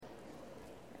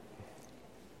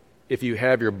If you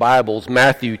have your Bibles,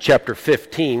 Matthew chapter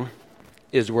 15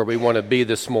 is where we want to be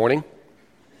this morning.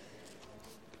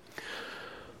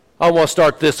 I want to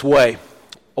start this way.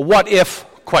 A what-if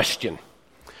question.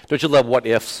 Don't you love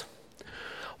what-ifs?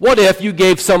 What if you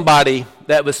gave somebody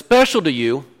that was special to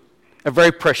you a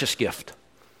very precious gift?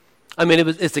 I mean,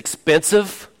 it's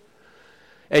expensive,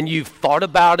 and you've thought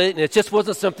about it, and it just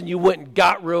wasn't something you went and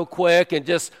got real quick and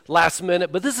just last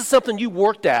minute, but this is something you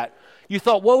worked at. You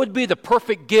thought, what would be the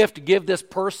perfect gift to give this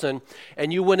person?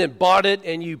 And you went and bought it,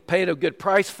 and you paid a good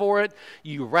price for it.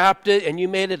 You wrapped it, and you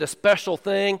made it a special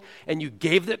thing, and you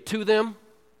gave it to them.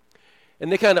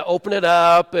 And they kind of open it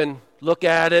up and look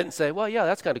at it and say, well, yeah,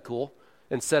 that's kind of cool,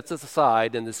 and sets it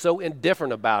aside, and is so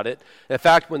indifferent about it. In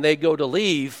fact, when they go to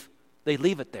leave, they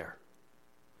leave it there.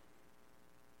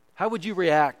 How would you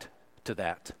react to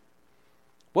that?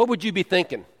 What would you be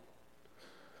thinking?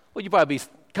 Well, you'd probably be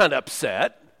kind of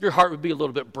upset. Your heart would be a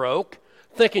little bit broke,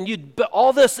 thinking you'd put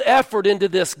all this effort into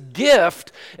this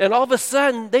gift, and all of a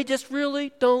sudden, they just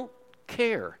really don't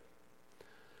care.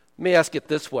 Let me ask it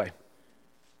this way.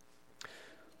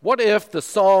 What if the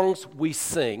songs we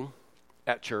sing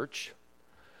at church,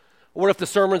 what if the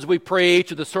sermons we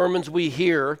preach or the sermons we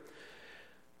hear,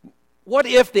 what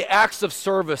if the acts of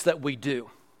service that we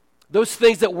do, those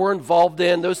things that we're involved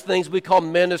in, those things we call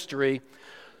ministry,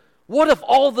 what if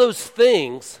all those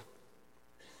things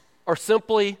are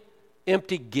simply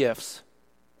empty gifts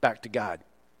back to God?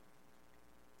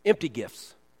 Empty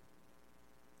gifts.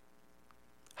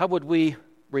 How would we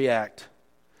react?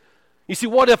 You see,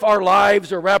 what if our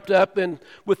lives are wrapped up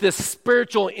with this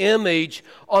spiritual image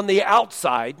on the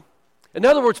outside? In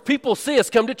other words, people see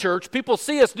us come to church. People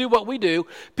see us do what we do.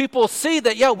 People see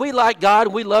that, yeah, we like God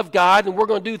and we love God and we're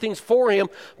going to do things for Him.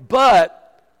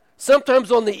 But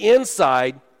sometimes on the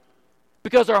inside,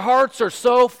 because our hearts are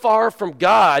so far from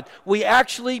God, we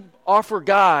actually offer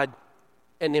God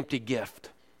an empty gift.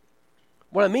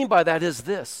 What I mean by that is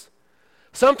this.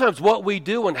 Sometimes what we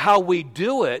do and how we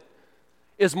do it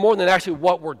is more than actually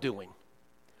what we're doing.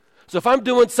 So if I'm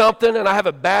doing something and I have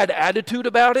a bad attitude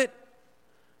about it,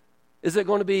 is it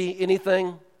going to be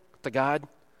anything to God?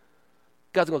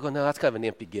 God's going to go, no, that's kind of an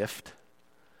empty gift.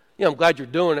 You know, I'm glad you're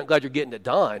doing it, I'm glad you're getting it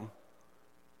done,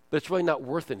 but it's really not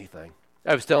worth anything.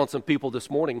 I was telling some people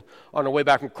this morning on our way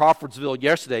back from Crawfordsville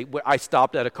yesterday, I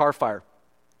stopped at a car fire.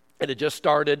 It had just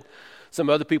started. Some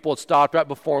other people had stopped right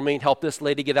before me and helped this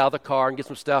lady get out of the car and get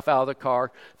some stuff out of the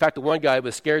car. In fact, the one guy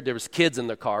was scared there was kids in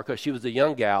the car because she was a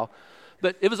young gal.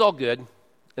 But it was all good.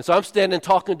 And so I'm standing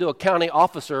talking to a county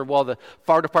officer while the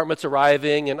fire department's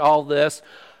arriving and all this.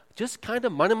 Just kind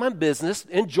of minding my business,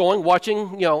 enjoying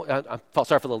watching, I felt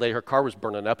sorry for the lady. Her car was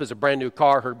burning up. It's a brand new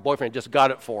car. Her boyfriend just got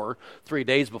it for her 3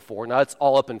 days before. Now it's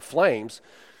all up in flames.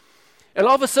 And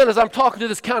all of a sudden, as I'm talking to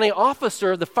this county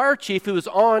officer, the fire chief who was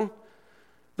on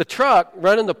the truck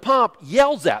running the pump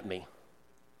yells at me.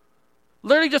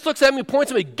 Literally just looks at me,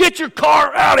 points at me, get your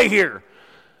car out of here.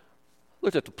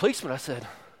 Looked at the policeman. I said,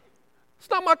 it's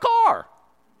not my car.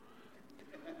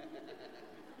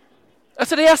 I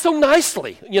said, he asked so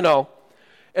nicely,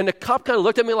 And the cop kind of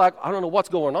looked at me like, I don't know what's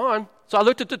going on. So I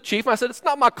looked at the chief and I said, it's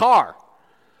not my car.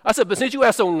 I said, but since you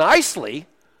asked so nicely,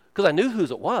 because I knew whose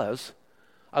it was,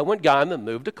 I went, got him and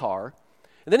moved the car.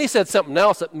 And then he said something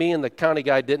else that me and the county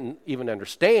guy didn't even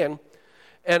understand.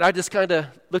 And I just kind of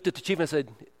looked at the chief and I said,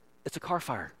 it's a car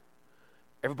fire.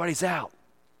 Everybody's out.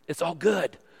 It's all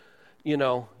good.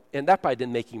 And that probably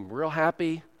didn't make him real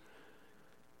happy.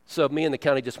 So me and the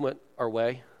county just went our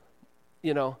way.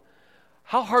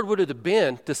 How hard would it have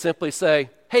been to simply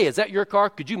say, hey, is that your car?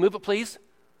 Could you move it, please?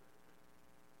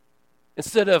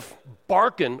 Instead of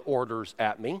barking orders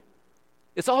at me.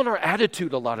 It's all in our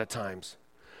attitude a lot of times.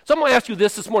 So I'm going to ask you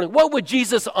this morning. What would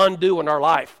Jesus undo in our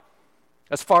life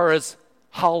as far as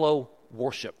hollow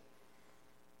worship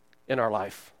in our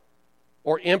life?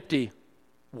 Or empty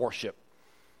worship?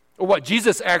 Or what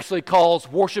Jesus actually calls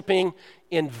worshiping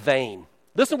in vain.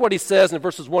 Listen to what he says in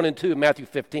verses 1 and 2 of Matthew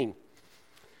 15.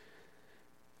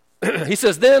 He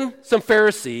says, then some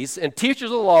Pharisees and teachers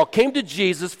of the law came to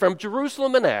Jesus from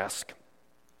Jerusalem and asked,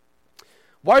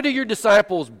 why do your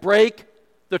disciples break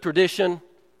the tradition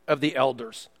of the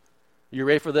elders? You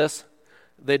ready for this?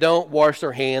 They don't wash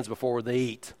their hands before they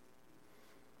eat.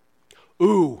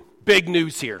 Ooh, big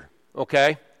news here,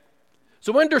 okay?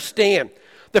 So understand,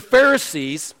 the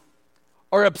Pharisees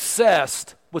are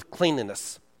obsessed with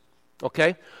cleanliness,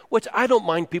 okay? Which I don't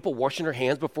mind people washing their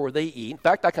hands before they eat. In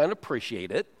fact, I kind of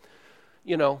appreciate it.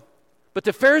 But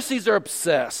the Pharisees are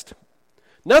obsessed.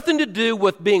 Nothing to do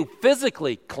with being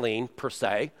physically clean, per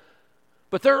se,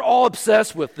 but they're all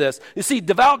obsessed with this. You see,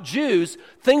 devout Jews,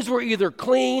 things were either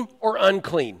clean or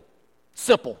unclean.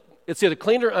 Simple. It's either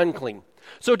clean or unclean.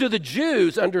 So do the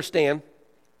Jews understand,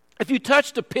 if you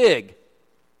touched a pig,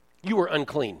 you were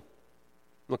unclean.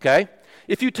 Okay?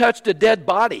 If you touched a dead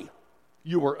body,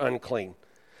 you were unclean.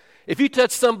 If you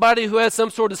touched somebody who has some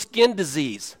sort of skin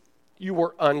disease, you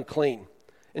were unclean.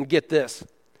 And get this,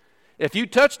 if you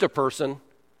touched a person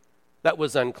that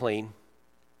was unclean,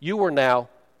 you were now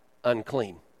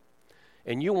unclean.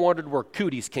 And you wondered where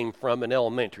cooties came from in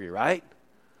elementary, right?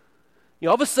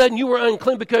 All of a sudden you were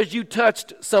unclean because you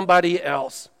touched somebody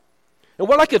else. And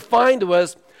what I could find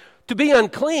was, to be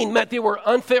unclean meant they were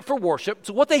unfit for worship.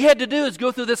 So what they had to do is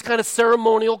go through this kind of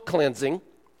ceremonial cleansing.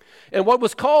 And what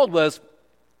was called was,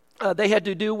 they had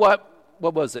to do what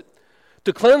was it?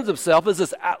 To cleanse themselves is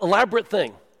this elaborate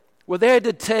thing where they had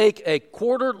to take a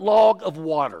quarter log of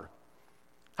water.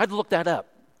 I had to look that up.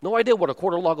 No idea what a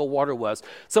quarter log of water was.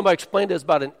 Somebody explained it as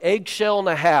about an eggshell and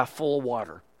a half full of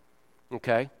water.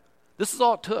 Okay? This is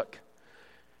all it took.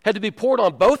 Had to be poured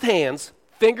on both hands,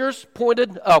 fingers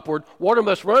pointed upward. Water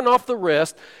must run off the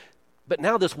wrist. But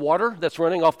now this water that's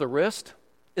running off the wrist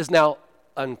is now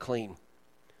unclean.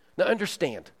 Now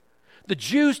understand, the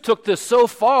Jews took this so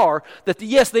far that,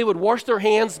 yes, they would wash their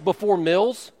hands before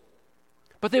meals,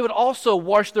 but they would also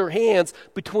wash their hands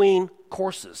between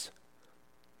courses.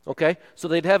 Okay? So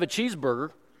they'd have a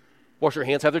cheeseburger, wash their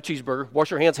hands, have their cheeseburger, wash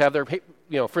their hands, have their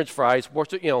French fries, wash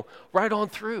their, right on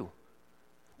through.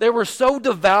 They were so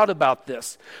devout about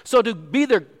this. So to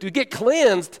get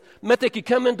cleansed meant they could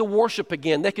come into worship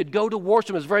again. They could go to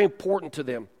worship. It was very important to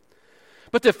them.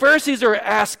 But the Pharisees are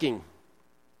asking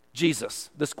Jesus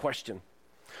this question.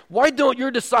 Why don't your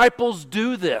disciples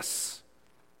do this?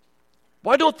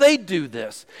 Why don't they do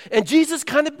this? And Jesus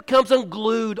kind of becomes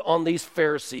unglued on these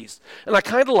Pharisees. And I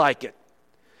kind of like it.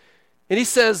 And he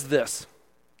says this.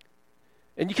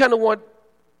 And you kind of want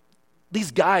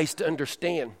these guys to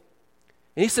understand.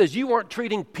 And he says, you aren't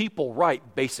treating people right,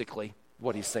 basically,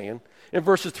 what he's saying. In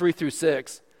verses 3 through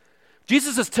 6.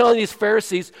 Jesus is telling these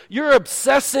Pharisees, you're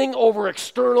obsessing over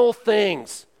external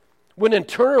things, when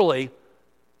internally,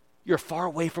 you're far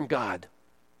away from God.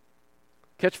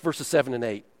 Catch verses 7 and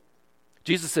 8.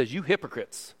 Jesus says, you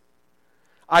hypocrites.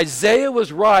 Isaiah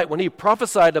was right when he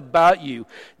prophesied about you.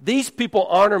 These people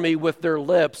honor me with their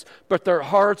lips, but their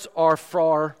hearts are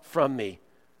far from me.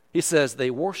 He says,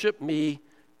 they worship me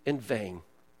in vain.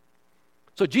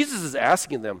 So Jesus is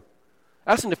asking the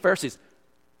Pharisees,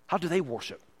 how do they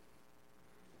worship?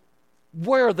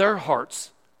 Where are their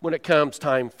hearts when it comes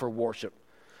time for worship?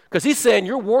 Because he's saying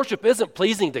your worship isn't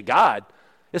pleasing to God.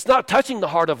 It's not touching the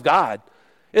heart of God.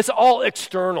 It's all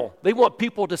external. They want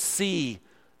people to see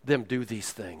them do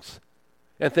these things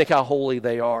and think how holy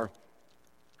they are.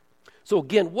 So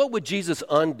again, what would Jesus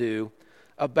undo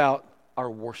about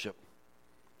our worship,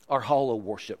 our hollow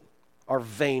worship, our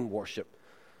vain worship?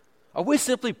 Are we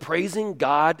simply praising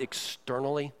God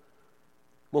externally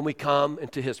when we come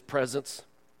into his presence?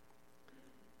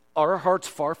 Are our hearts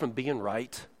far from being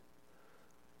right?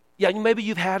 Yeah, maybe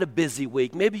you've had a busy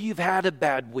week. Maybe you've had a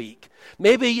bad week.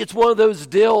 Maybe it's one of those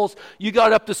deals, you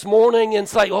got up this morning and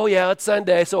it's like, oh yeah, it's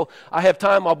Sunday, so I have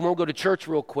time, I'm going to go to church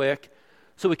real quick.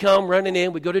 So we come running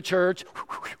in, we go to church,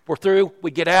 we're through,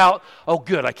 we get out. Oh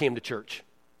good, I came to church.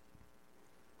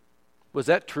 Was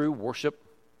that true worship?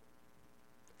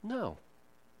 No.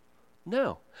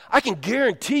 I can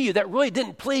guarantee you that really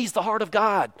didn't please the heart of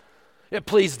God. It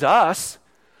pleased us.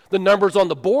 The numbers on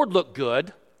the board look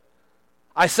good.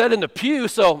 I sat in the pew,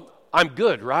 so I'm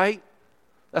good, right?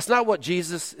 That's not what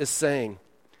Jesus is saying.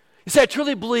 He said, I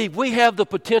truly believe we have the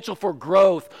potential for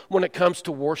growth when it comes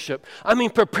to worship. I mean,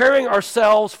 preparing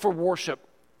ourselves for worship.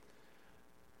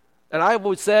 And I've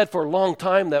always said for a long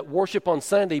time that worship on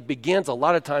Sunday begins a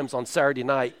lot of times on Saturday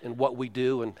night and what we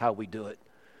do and how we do it.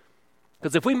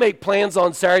 Because if we make plans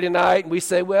on Saturday night and we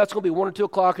say, well, it's going to be 1 or 2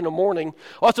 o'clock in the morning,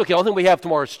 oh, it's okay, the only thing we have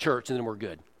tomorrow is church, and then we're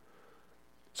good.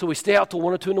 So we stay out till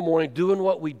 1 or 2 in the morning doing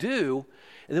what we do,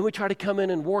 and then we try to come in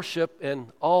and worship,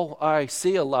 and all I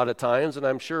see a lot of times, and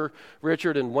I'm sure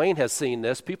Richard and Wayne has seen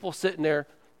this, people sitting there,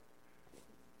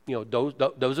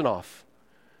 dozing off.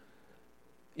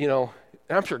 And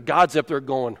I'm sure God's up there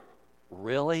going,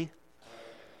 really?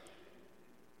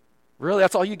 Really?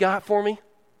 That's all you got for me?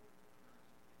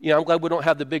 I'm glad we don't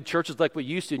have the big churches like we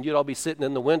used to, and you'd all be sitting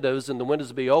in the windows, and the windows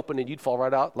would be open, and you'd fall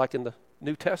right out like in the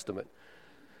New Testament.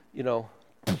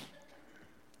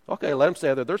 Okay, let them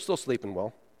stay there. They're still sleeping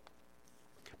well.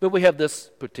 But we have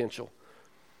this potential.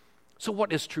 So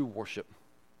what is true worship?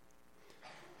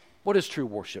 What is true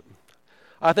worship?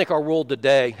 I think our world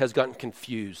today has gotten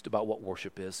confused about what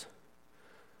worship is.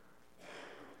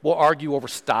 We'll argue over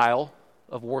style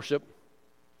of worship.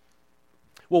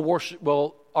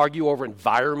 We'll argue over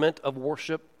environment of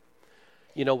worship.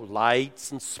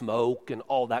 lights and smoke and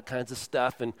all that kinds of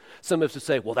stuff. And some of us would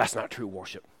say, well, that's not true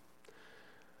worship.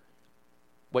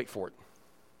 Wait for it.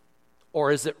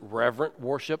 Or is it reverent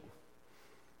worship?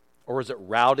 Or is it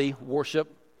rowdy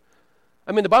worship?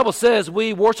 I mean, the Bible says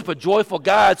we worship a joyful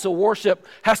God, so worship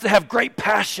has to have great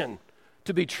passion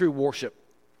to be true worship.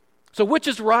 So which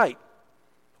is right?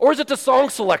 Or is it the song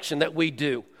selection that we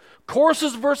do?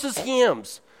 Choruses versus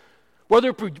hymns.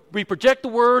 Whether we project the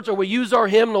words or we use our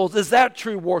hymnals, is that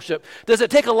true worship? Does it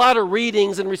take a lot of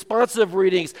readings and responsive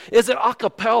readings? Is it a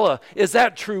cappella? Is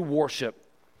that true worship?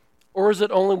 Or is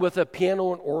it only with a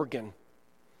piano and organ?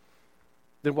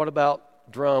 Then what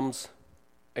about drums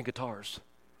and guitars?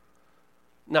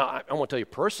 Now, I want to tell you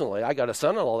personally, I got a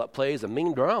son-in-law that plays a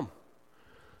mean drum.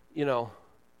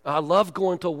 I love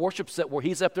going to a worship set where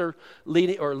he's up there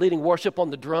leading worship on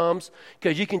the drums,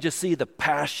 because you can just see the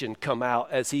passion come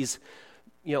out as he's,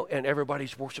 and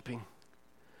everybody's worshiping.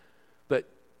 But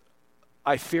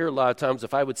I fear a lot of times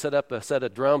if I would set up a set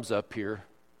of drums up here,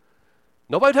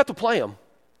 nobody would have to play them.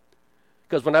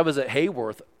 Because when I was at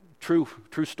Hayworth, true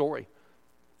story,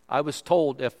 I was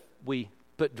told if we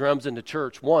put drums in the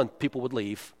church, one, people would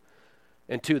leave,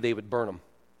 and two, they would burn them.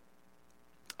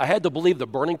 I had to believe the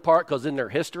burning part because in their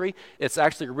history, it's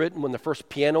actually written when the first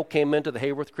piano came into the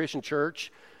Hayworth Christian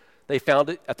Church, they found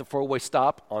it at the four-way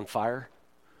stop on fire.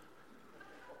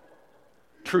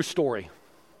 True story.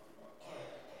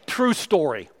 True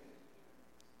story.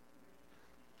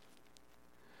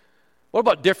 What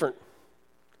about different?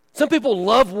 Some people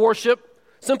love worship.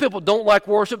 Some people don't like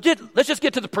worship. Let's just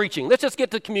get to the preaching. Let's just get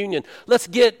to communion. Let's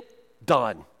get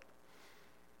done.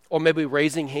 Or maybe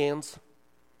raising hands.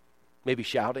 Maybe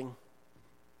shouting.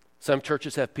 Some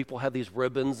churches have people have these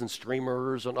ribbons and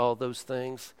streamers and all those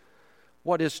things.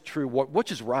 What is true?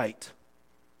 Which is right?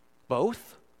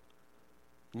 Both?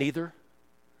 Neither?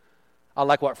 I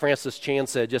like what Francis Chan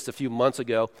said just a few months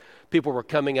ago. People were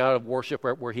coming out of worship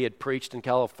where he had preached in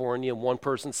California, and one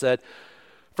person said,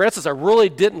 Francis, I really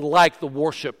didn't like the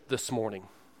worship this morning.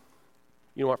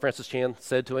 You know what Francis Chan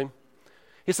said to him?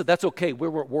 He said, that's okay, we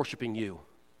weren't worshiping you.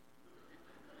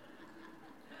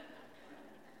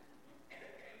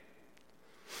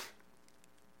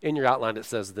 In your outline, it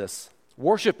says this: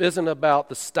 worship isn't about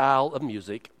the style of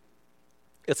music.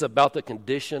 It's about the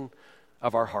condition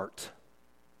of our heart.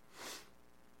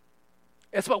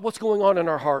 It's about what's going on in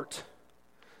our heart.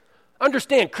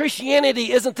 Understand,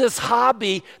 Christianity isn't this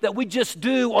hobby that we just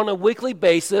do on a weekly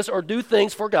basis or do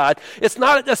things for God. It's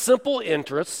not a simple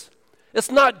interest.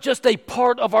 It's not just a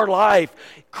part of our life.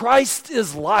 Christ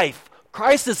is life.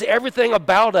 Christ is everything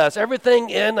about us,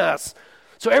 everything in us.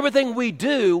 So everything we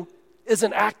do is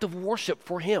an act of worship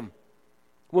for Him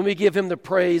when we give Him the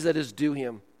praise that is due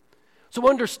Him. So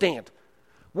understand,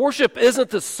 worship isn't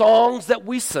the songs that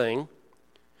we sing.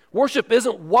 Worship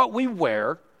isn't what we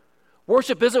wear.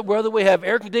 Worship isn't whether we have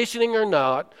air conditioning or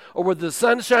not, or whether the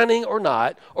sun's shining or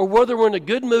not, or whether we're in a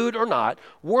good mood or not.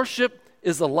 Worship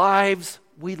is the lives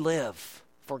we live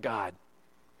for God.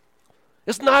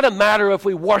 It's not a matter if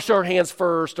we wash our hands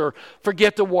first or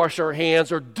forget to wash our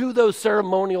hands or do those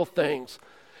ceremonial things.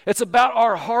 It's about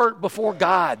our heart before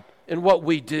God and what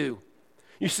we do.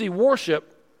 You see,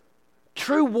 worship,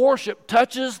 true worship,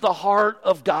 touches the heart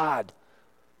of God.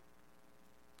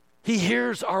 He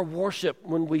hears our worship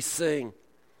when we sing.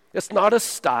 It's not a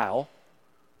style,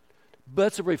 but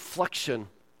it's a reflection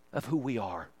of who we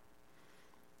are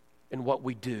and what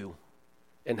we do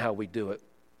and how we do it.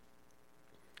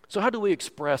 So how do we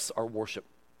express our worship?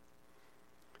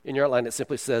 In your outline, it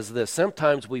simply says this: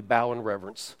 sometimes we bow in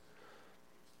reverence.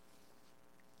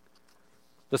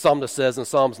 The psalmist says in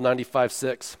Psalms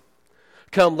 95:6,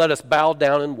 "Come, let us bow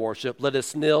down and worship. Let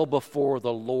us kneel before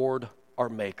the Lord our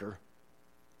Maker."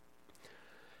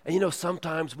 And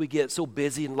sometimes we get so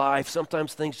busy in life.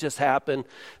 Sometimes things just happen.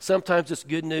 Sometimes it's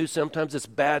good news. Sometimes it's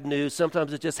bad news.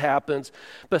 Sometimes it just happens.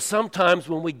 But sometimes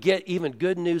when we get even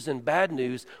good news and bad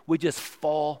news, we just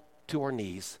fall to our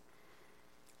knees.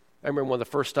 I remember one of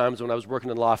the first times when I was working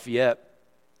in Lafayette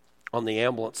on the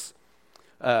ambulance,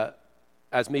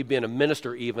 as me being a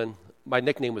minister even, my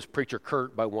nickname was Preacher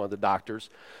Kurt by one of the doctors.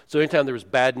 So anytime there was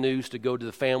bad news to go to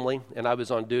the family and I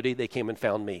was on duty, they came and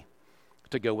found me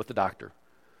to go with the doctor.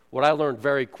 What I learned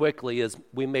very quickly is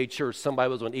we made sure somebody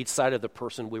was on each side of the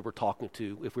person we were talking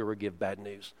to if we were to give bad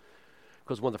news.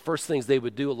 Because one of the first things they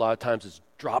would do a lot of times is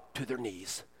drop to their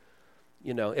knees.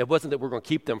 It wasn't that we're going to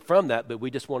keep them from that, but we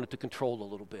just wanted to control a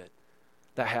little bit.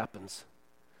 That happens.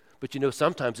 But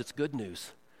sometimes it's good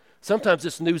news. Sometimes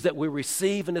it's news that we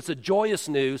receive and it's a joyous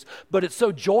news, but it's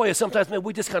so joyous sometimes,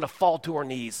 we just kind of fall to our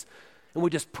knees and we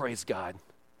just praise God.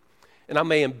 And I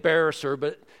may embarrass her,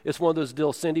 but it's one of those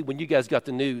deals, Cindy, when you guys got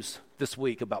the news this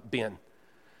week about Ben.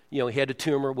 He had a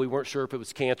tumor. We weren't sure if it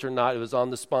was cancer or not. It was on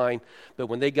the spine. But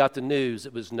when they got the news,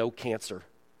 it was no cancer.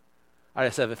 I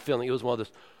just have a feeling it was one of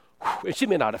those, whew, and she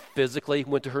may not have physically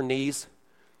went to her knees,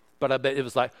 but I bet it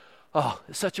was like, oh,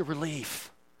 it's such a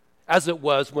relief. As it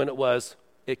was when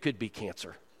it could be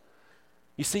cancer.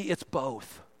 You see, it's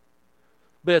both.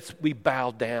 But we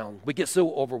bow down. We get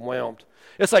so overwhelmed.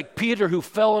 It's like Peter who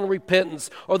fell in repentance,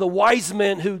 or the wise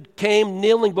men who came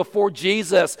kneeling before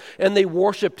Jesus and they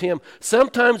worshiped him.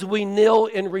 Sometimes we kneel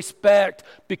in respect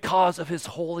because of his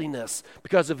holiness,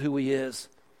 because of who he is.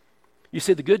 You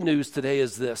see, the good news today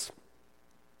is this.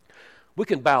 We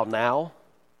can bow now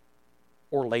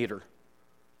or later.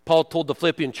 Paul told the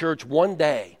Philippian church one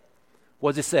day,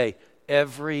 what does he say?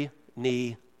 Every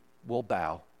knee will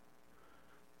bow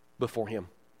before him.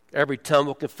 Every tongue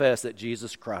will confess that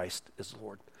Jesus Christ is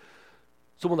Lord.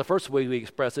 So one of the first ways we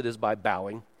express it is by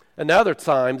bowing. And the other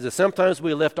times is sometimes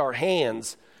we lift our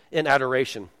hands in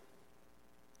adoration.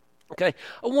 Okay,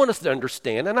 I want us to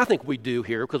understand, and I think we do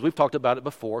here because we've talked about it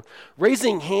before,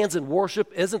 raising hands in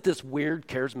worship isn't this weird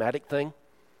charismatic thing.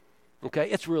 Okay,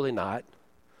 it's really not.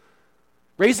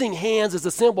 Raising hands is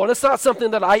a symbol, and it's not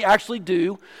something that I actually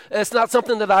do. It's not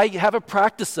something that I have a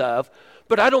practice of,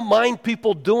 but I don't mind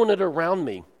people doing it around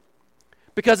me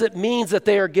because it means that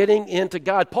they are getting into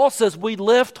God. Paul says we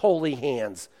lift holy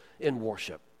hands in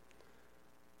worship.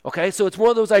 Okay, so it's one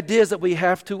of those ideas that we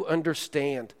have to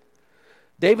understand.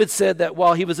 David said that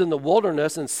while he was in the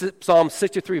wilderness in Psalm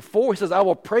 63:4, he says, I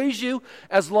will praise you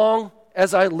as long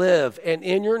as I live, and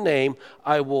in your name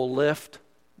I will lift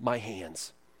my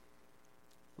hands.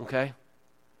 Okay?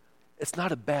 It's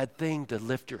not a bad thing to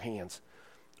lift your hands.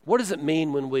 What does it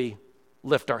mean when we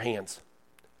lift our hands,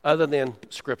 other than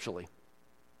scripturally?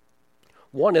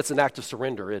 One, it's an act of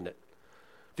surrender, isn't it?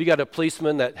 If you got a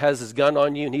policeman that has his gun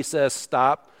on you and he says,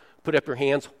 stop, put up your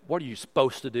hands, what are you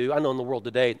supposed to do? I know in the world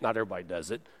today, not everybody does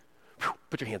it.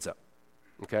 Put your hands up,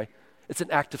 okay? It's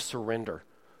an act of surrender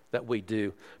that we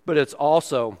do. But it's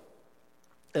also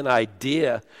an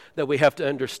idea that we have to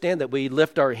understand that we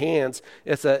lift our hands.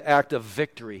 It's an act of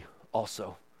victory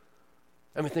also.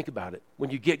 I mean, think about it. When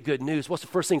you get good news, what's the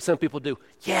first thing some people do?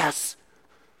 Yes.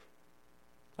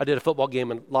 I did a football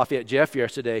game in Lafayette Jeff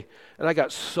yesterday, and I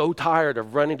got so tired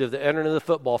of running to the end of the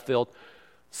football field,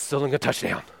 stealing a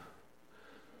touchdown.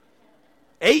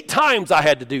 8 times I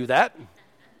had to do that.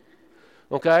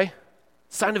 Okay?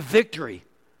 Sign of victory.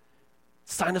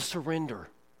 Sign of surrender.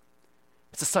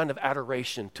 It's a sign of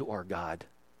adoration to our God.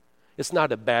 It's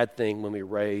not a bad thing when we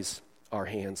raise our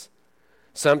hands.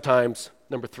 Sometimes,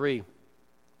 number 3,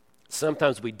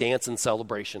 sometimes we dance in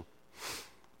celebration.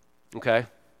 Okay?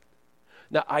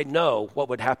 Now, I know what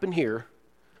would happen here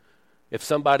if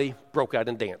somebody broke out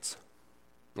and danced.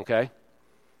 Okay?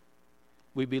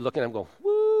 We'd be looking at him going,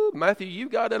 woo, Matthew, you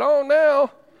got it on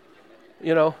now.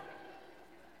 You know.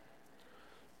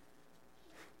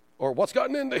 Or what's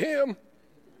gotten into him?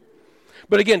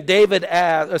 But again, David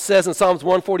says in Psalms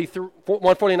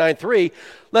 149:3,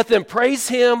 let them praise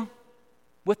him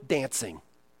with dancing.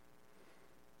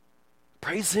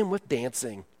 Praise him with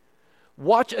dancing.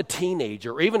 Watch a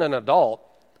teenager or even an adult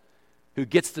who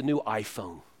gets the new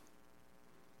iPhone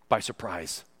by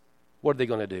surprise. What are they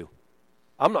going to do?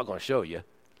 I'm not going to show you.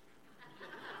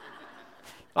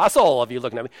 I saw all of you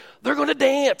looking at me. They're going to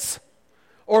dance.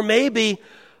 Or maybe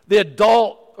the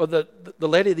adult or the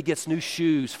lady that gets new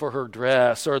shoes for her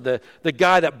dress, or the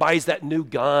guy that buys that new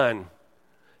gun.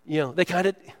 You know, they kind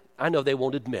of, I know they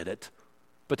won't admit it,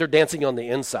 but they're dancing on the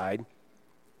inside.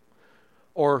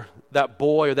 Or that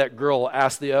boy or that girl will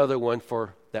ask the other one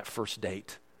for that first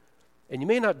date. And you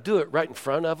may not do it right in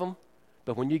front of them,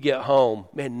 but when you get home,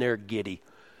 man, they're giddy.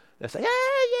 They say,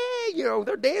 yeah, you know,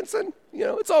 they're dancing. You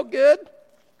know, it's all good.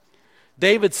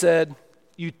 David said,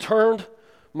 you turned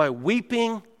my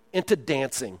weeping into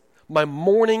dancing, my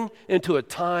mourning into a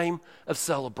time of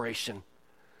celebration.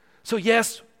 So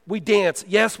yes, we dance.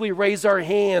 Yes, we raise our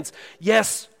hands.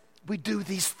 Yes, we do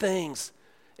these things.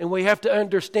 And we have to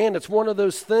understand it's one of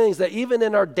those things that even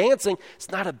in our dancing, it's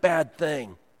not a bad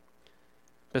thing.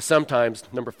 But sometimes,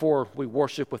 number 4, we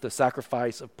worship with a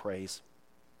sacrifice of praise.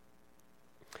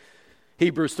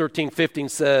 Hebrews 13:15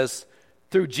 says,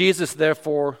 through Jesus,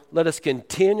 therefore, let us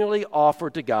continually offer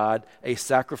to God a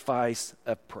sacrifice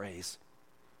of praise.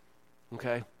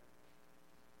 Okay?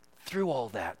 Through all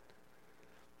that.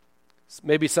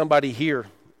 Maybe somebody here,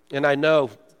 and I know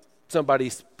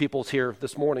people's here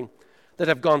this morning that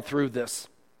have gone through this,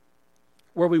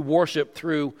 where we worship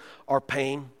through our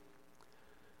pain.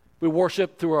 We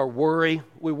worship through our worry.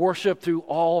 We worship through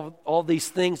all these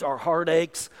things, our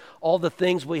heartaches, all the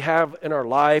things we have in our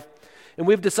life. And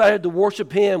we've decided to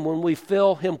worship Him when we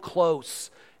feel Him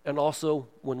close and also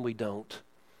when we don't.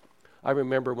 I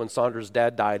remember when Saundra's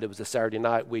dad died, it was a Saturday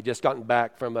night. We'd just gotten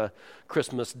back from a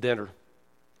Christmas dinner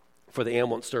for the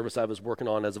ambulance service I was working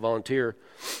on as a volunteer.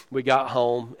 We got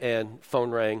home and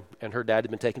phone rang, and her dad had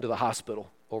been taken to the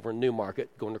hospital over in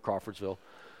Newmarket, going to Crawfordsville.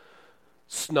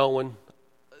 Snowing.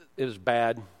 It was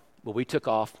bad. Well, we took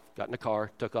off, got in the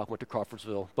car, took off, went to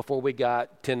Crawfordsville. Before we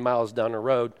got 10 miles down the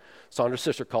road, Saundra's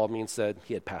sister called me and said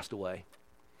he had passed away.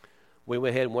 We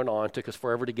went ahead and went on. It took us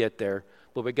forever to get there.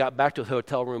 But we got back to the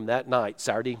hotel room that night,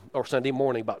 Saturday or Sunday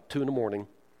morning, about 2 in the morning.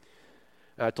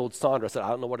 And I told Saundra, I said, I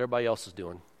don't know what everybody else is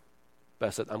doing. But I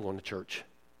said, I'm going to church.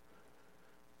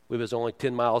 We was only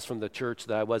 10 miles from the church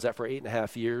that I was at for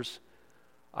 8.5 years.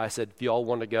 I said, if you all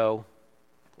want to go,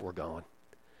 we're going.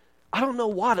 I don't know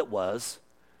what it was,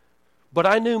 but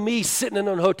I knew me sitting in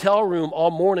a hotel room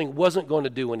all morning wasn't going to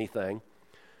do anything.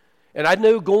 And I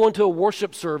knew going to a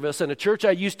worship service in a church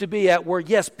I used to be at where,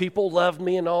 yes, people loved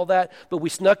me and all that, but we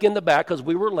snuck in the back because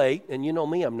we were late, and you know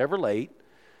me, I'm never late.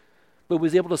 But we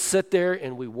was able to sit there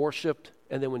and we worshiped,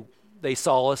 and then when they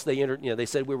saw us, they entered, they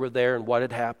said we were there and what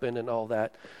had happened and all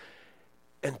that.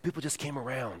 And people just came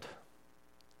around.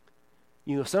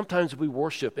 Sometimes we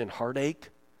worship in heartache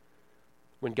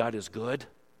when God is good,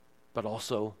 but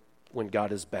also when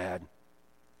God is bad.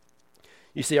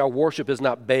 You see, our worship is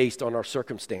not based on our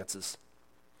circumstances.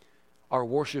 Our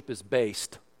worship is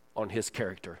based on His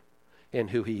character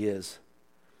and who He is.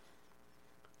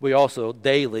 We also,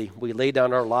 daily, we lay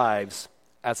down our lives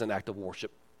as an act of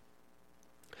worship.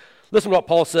 Listen to what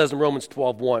Paul says in Romans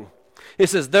 12:1. He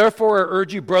says, therefore I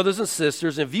urge you, brothers and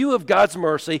sisters, in view of God's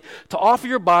mercy, to offer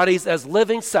your bodies as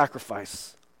living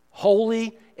sacrifice,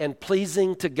 holy and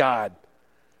pleasing to God.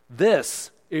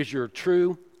 This is your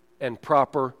true and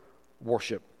proper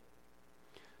worship.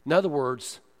 In other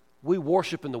words, we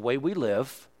worship in the way we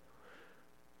live.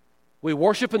 We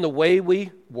worship in the way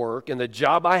we work, in the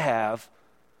job I have,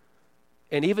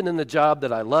 and even in the job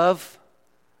that I love,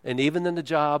 and even in the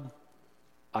job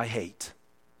I hate.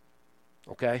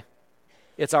 Okay?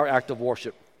 It's our act of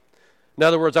worship. In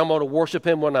other words, I'm going to worship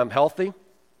Him when I'm healthy.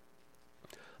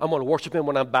 I'm going to worship Him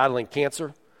when I'm battling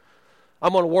cancer.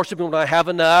 I'm going to worship Him when I have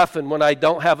enough and when I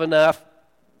don't have enough.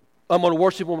 I'm going to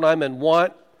worship Him when I'm in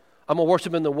want. I'm going to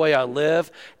worship Him in the way I live.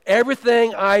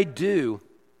 Everything I do,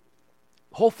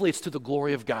 hopefully it's to the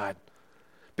glory of God.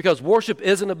 Because worship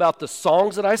isn't about the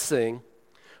songs that I sing.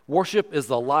 Worship is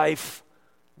the life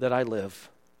that I live.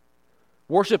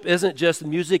 Worship isn't just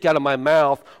music out of my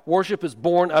mouth. Worship is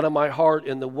born out of my heart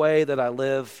in the way that I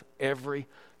live every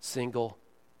single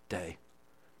day.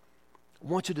 I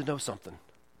want you to know something.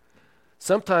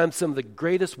 Sometimes some of the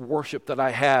greatest worship that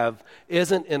I have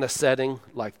isn't in a setting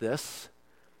like this.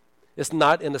 It's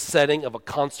not in a setting of a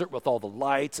concert with all the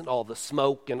lights and all the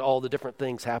smoke and all the different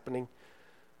things happening.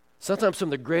 Sometimes some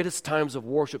of the greatest times of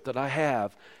worship that I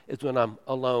have is when I'm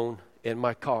alone in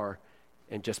my car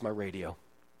and just my radio.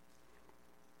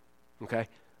 Okay?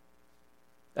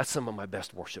 That's some of my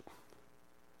best worship.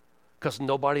 Because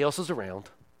nobody else is around.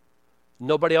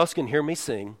 Nobody else can hear me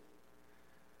sing.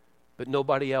 But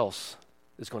nobody else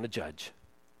is going to judge.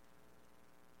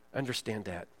 Understand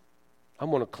that.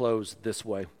 I'm going to close this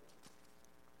way.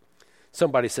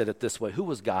 Somebody said it this way. Who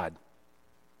was God?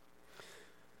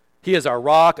 He is our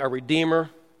rock, our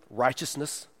redeemer,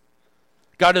 righteousness.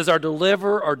 God is our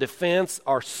deliverer, our defense,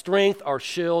 our strength, our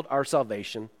shield, our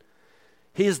salvation.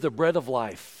 He is the bread of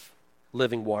life,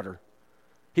 living water.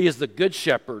 He is the good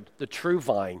shepherd, the true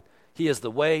vine. He is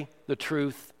the way, the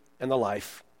truth, and the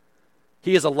life.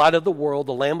 He is the light of the world,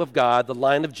 the Lamb of God, the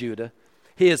Lion of Judah.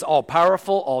 He is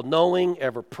all-powerful, all-knowing,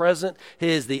 ever-present.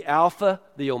 He is the Alpha,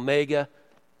 the Omega.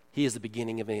 He is the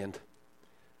beginning of end.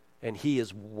 And He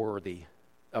is worthy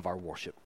of our worship.